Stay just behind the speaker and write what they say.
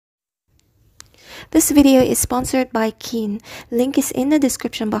This video is sponsored by Keen. Link is in the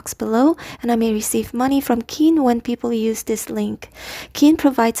description box below, and I may receive money from Keen when people use this link. Keen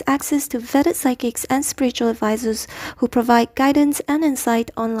provides access to vetted psychics and spiritual advisors who provide guidance and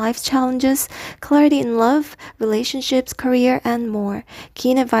insight on life's challenges, clarity in love, relationships, career, and more.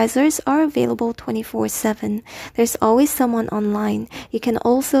 Keen advisors are available 24/7. There's always someone online. You can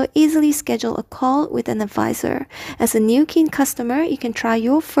also easily schedule a call with an advisor. As a new Keen customer, you can try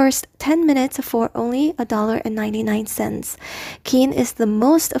your first 10 minutes for only $1.99. Keen is the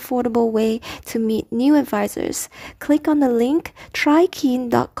most affordable way to meet new advisors. Click on the link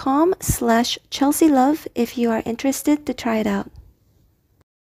trykeen.com/ChelseaLove if you are interested to try it out.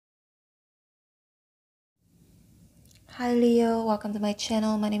 Hi Leo, welcome to my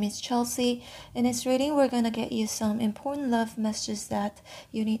channel. My name is Chelsea. In this reading, we're going to get you some important love messages that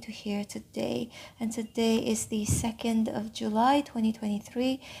you need to hear today. And today is the 2nd of July,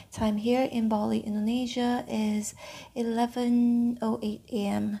 2023. Time here in Bali, Indonesia is 11:08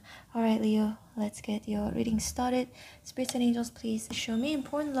 a.m. Alright Leo, let's get your reading started. Spirits and angels, please show me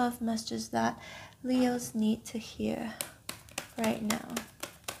important love messages that Leos need to hear right now.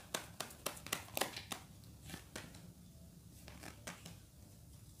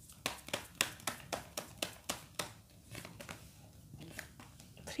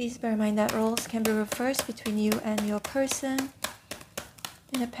 Please bear in mind that roles can be reversed between you and your person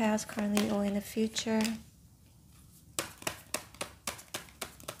in the past, currently, or in the future.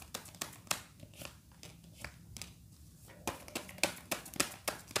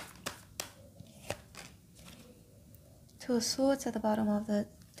 Two of Swords at the bottom of the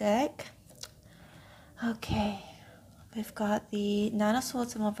deck. Okay, we've got the Nine of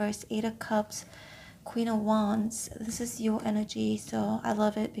Swords in reverse, Eight of Cups, Queen of Wands. This is your energy, so I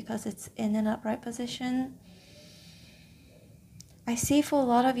love it because it's in an upright position. I see for a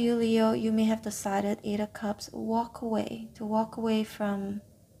lot of you, Leo, you may have decided, Eight of Cups, to walk away from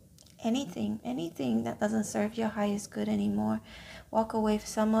anything that doesn't serve your highest good anymore. Walk away.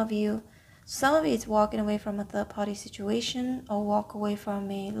 Some of you it's walking away from a third-party situation, or walk away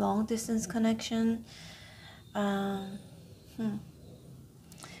from a long-distance connection.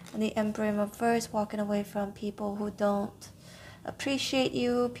 And the Emperor in reverse, walking away from people who don't appreciate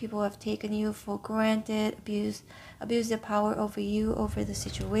you, people who have taken you for granted, abuse their power over you, over the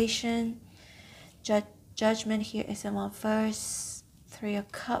situation. Judgment here is in reverse, Three of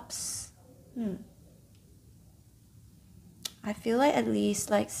Cups. I feel like at least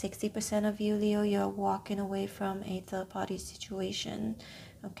like 60% of you, Leo, you're walking away from a third-party situation.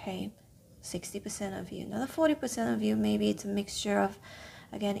 Okay, 60% of you. Another 40% of you, maybe it's a mixture of,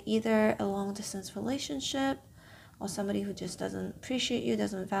 again, either a long-distance relationship or somebody who just doesn't appreciate you,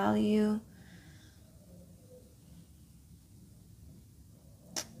 doesn't value you.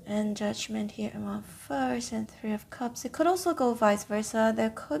 And Judgment here in reverse, and Three of Cups. It could also go vice versa. There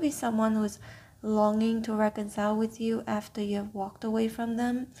could be someone who's longing to reconcile with you after you have walked away from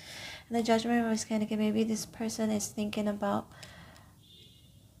them. And the Judgment reverse kind of, maybe this person is thinking about,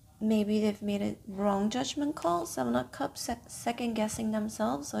 maybe they've made a wrong judgment call. Seven of Cups, second guessing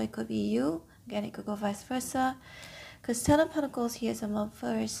themselves. So it could be you. Again, it could go vice versa. Because Ten of Pentacles here is in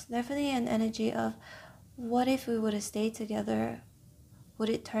reverse. Definitely an energy of, what if we would have stayed together? Would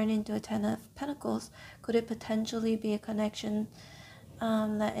it turn into a Ten of Pentacles? Could it potentially be a connection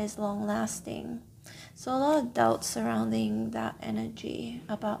that is long-lasting? So a lot of doubts surrounding that energy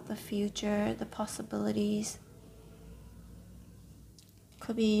about the future, the possibilities.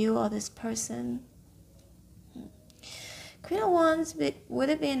 Could be you or this person. Queen of Wands, would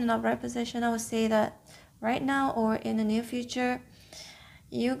it be in an upright position? I would say that right now or in the near future,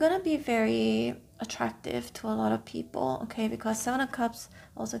 you're gonna be very attractive to a lot of people, okay? Because Seven of Cups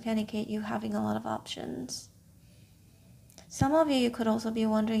also can indicate you having a lot of options. Some of you could also be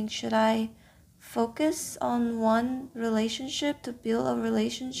wondering, should I focus on one relationship to build a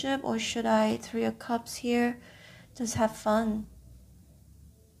relationship, or should I, Three of Cups here, just have fun?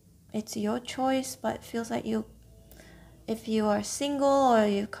 It's your choice, but it feels like if you are single or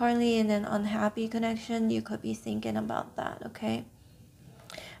you're currently in an unhappy connection, you could be thinking about that, okay?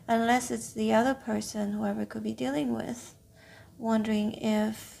 Unless it's the other person, whoever could be dealing with, wondering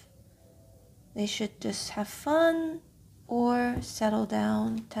if they should just have fun or settle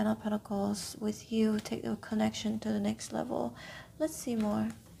down. Ten of Pentacles with you, take the connection to the next level. Let's see more.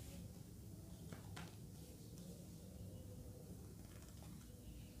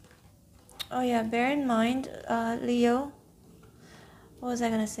 Oh yeah, bear in mind, Leo, what was I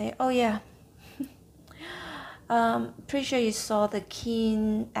gonna say? Oh yeah, pretty sure you saw the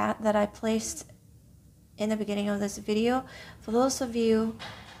Keen ad that I placed in the beginning of this video. For those of you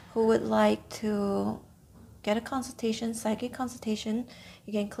who would like to get a consultation, psychic consultation,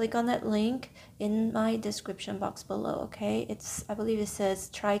 you can click on that link in my description box below, okay? It's, I believe it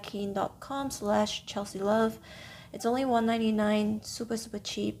says trykeen.com/ChelseaLove. It's only $199, super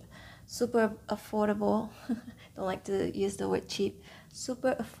cheap, super affordable. Don't like to use the word cheap.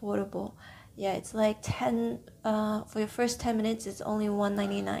 Super affordable. Yeah, it's like 10 for your first 10 minutes it's only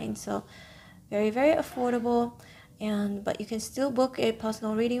 $199, so very affordable. And but you can still book a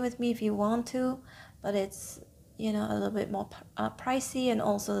personal reading with me if you want to, but it's, you know, a little bit more pricey, and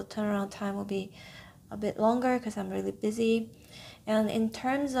also the turnaround time will be a bit longer because I'm really busy. And in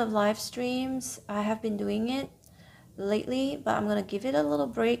terms of live streams, I have been doing it lately, but I'm gonna give it a little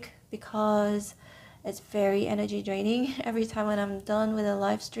break because it's very energy draining. Every time when I'm done with a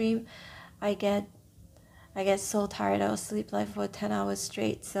live stream, I get so tired. I'll sleep like for 10 hours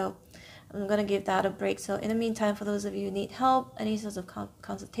straight, so I'm gonna give that a break. So in the meantime, for those of you who need help, any sorts of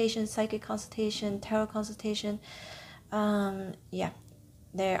consultation, psychic consultation, tarot consultation, yeah,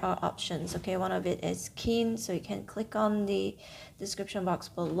 there are options, okay? One of it is Keen, so you can click on the description box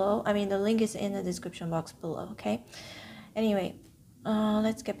below. I mean, the link is in the description box below, okay? Anyway,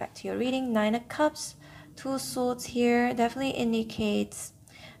 let's get back to your reading. Nine of Cups, Two of Swords here definitely indicates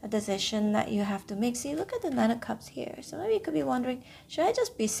a decision that you have to make. See, look at the Nine of Cups here. So maybe you could be wondering, should I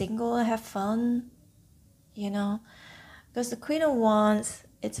just be single and have fun? You know, because the Queen of Wands,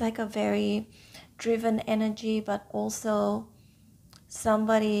 it's like a very driven energy, but also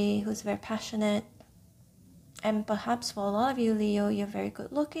somebody who's very passionate. And perhaps for a lot of you, Leo, you're very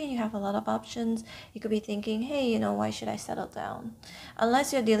good looking, you have a lot of options. You could be thinking, hey, you know, why should I settle down?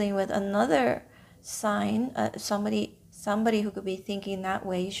 Unless you're dealing with another sign, somebody who could be thinking that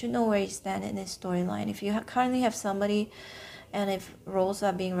way, you should know where you stand in this storyline. If you currently have somebody, and if roles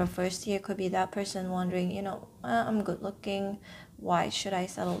are being reversed here, could be that person wondering, you know, I'm good looking, why should I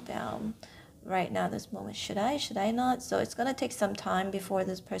settle down right now, this moment? Should I not? So it's gonna take some time before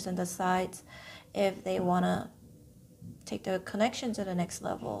this person decides if they wanna take the connection to the next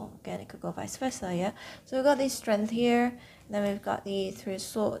level. Again, it could go vice versa, yeah? So we've got the Strength here, and then we've got the Three of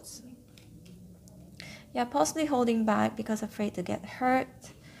Swords. Yeah, possibly holding back because afraid to get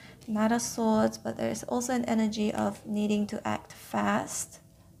hurt. Knight of Swords, but there's also an energy of needing to act fast,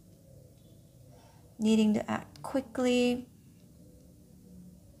 needing to act quickly.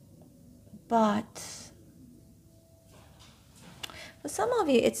 But for some of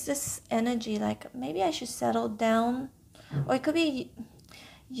you, it's this energy like maybe I should settle down, or it could be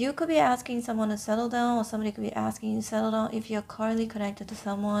you could be asking someone to settle down, or somebody could be asking you to settle down if you're currently connected to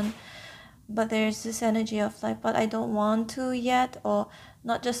someone. But there's this energy of like, but I don't want to yet, or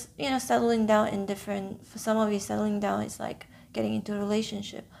not just, you know, settling down in different, for some of you, settling down is like getting into a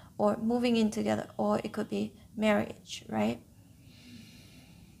relationship or moving in together, or it could be marriage, right?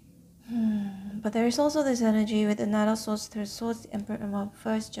 But there is also this energy with the Knight of Swords, Three of Swords, the Emperor,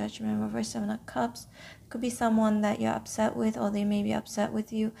 Reverse Judgment, Reverse Seven of Cups. It could be someone that you're upset with, or they may be upset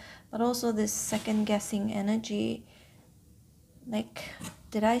with you, but also this second guessing energy, like,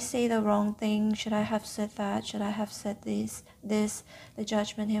 did I say the wrong thing? Should I have said that? Should I have said this? The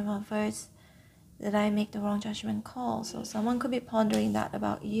Judgment here reverse. Did I make the wrong judgment call? So someone could be pondering that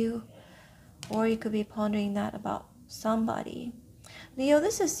about you, or you could be pondering that about somebody. Leo,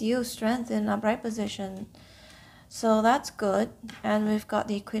 this is you, Strength in upright position. So that's good. And we've got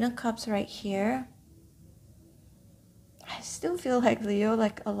the Queen of Cups right here. I still feel like, Leo,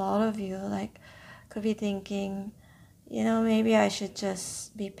 like a lot of you, like, could be thinking, you know, maybe I should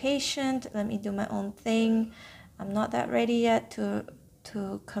just be patient. Let me do my own thing. I'm not that ready yet to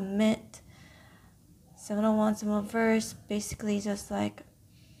commit. Seven of Wands in reverse, basically just like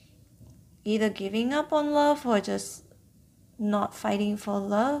either giving up on love or just not fighting for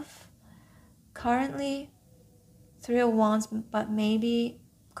love currently. Three of Wands, but maybe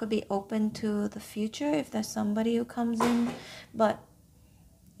could be open to the future if there's somebody who comes in. But,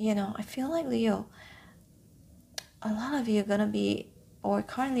 you know, I feel like, Leo, a lot of you are gonna be, or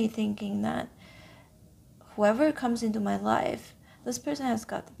currently thinking that whoever comes into my life, this person has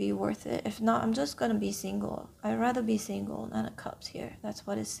got to be worth it. If not, I'm just gonna be single. I'd rather be single. Nine of Cups here. That's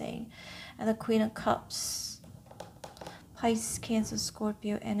what it's saying. And the Queen of Cups, Pisces, Cancer,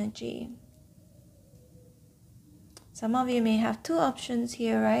 Scorpio energy. Some of you may have two options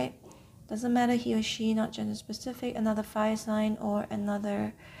here, right? Doesn't matter he or she, not gender specific. Another fire sign or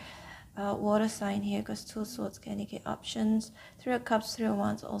another water sign here, because Two of Swords can indicate options. Three of Cups, Three of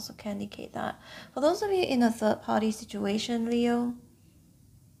Wands also can indicate that. For those of you in a third party situation, Leo,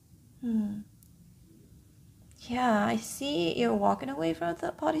 Yeah, I see you're walking away from a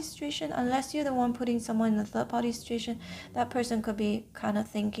third party situation. Unless you're the one putting someone in a third party situation, that person could be kind of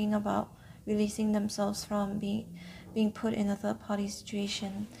thinking about releasing themselves from being put in a third party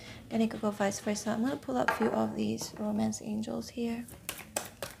situation. And it could go vice versa. I'm going to pull up a few of these romance angels here.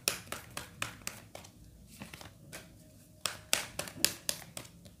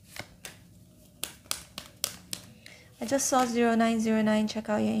 I just saw 0909. Check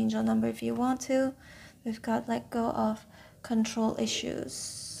out your angel number if you want to. We've got let go of control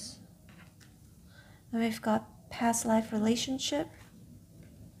issues. And we've got past life relationship.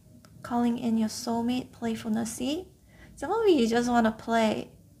 Calling in your soulmate, playfulness. See? Some of you just want to play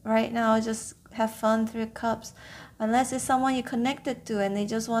right now, just have fun through cups. Unless it's someone you're connected to and they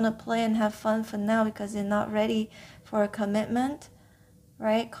just want to play and have fun for now because they're not ready for a commitment,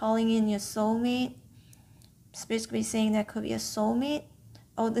 right? Calling in your soulmate. Spirit's could be saying that could be a soulmate.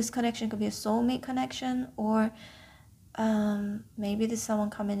 Oh, this connection could be a soulmate connection, or maybe there's someone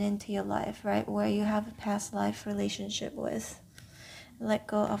coming into your life, right, where you have a past life relationship with. Let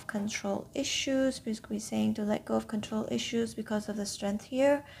go of control issues. Spirit's could be saying to let go of control issues because of the strength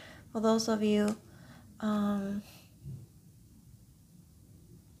here. For those of you,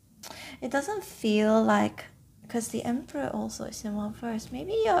 it doesn't feel like, because the Emperor also is in reverse,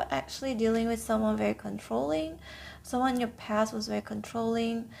 maybe you're actually dealing with someone very controlling. Someone in your past was very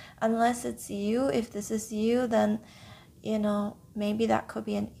controlling. Unless it's you, if this is you, then, you know, maybe that could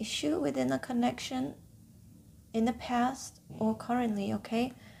be an issue within a connection in the past or currently,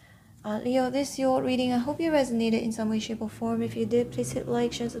 okay? Leo, this is your reading. I hope you resonated in some way, shape, or form. If you did, please hit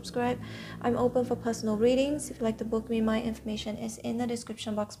like, share, subscribe. I'm open for personal readings. If you'd like to book me, my information is in the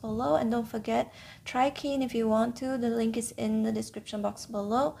description box below. And don't forget, try Keen if you want to. The link is in the description box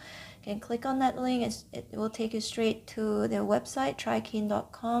below. You can click on that link. It will take you straight to their website.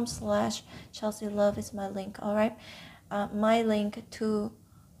 trykeen.com/Chelsea Love is my link, all right? My link to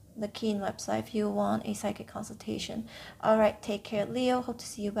the Keen website if you want a psychic consultation. All right, take care, Leo. Hope to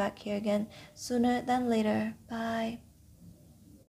see you back here again sooner than later. Bye.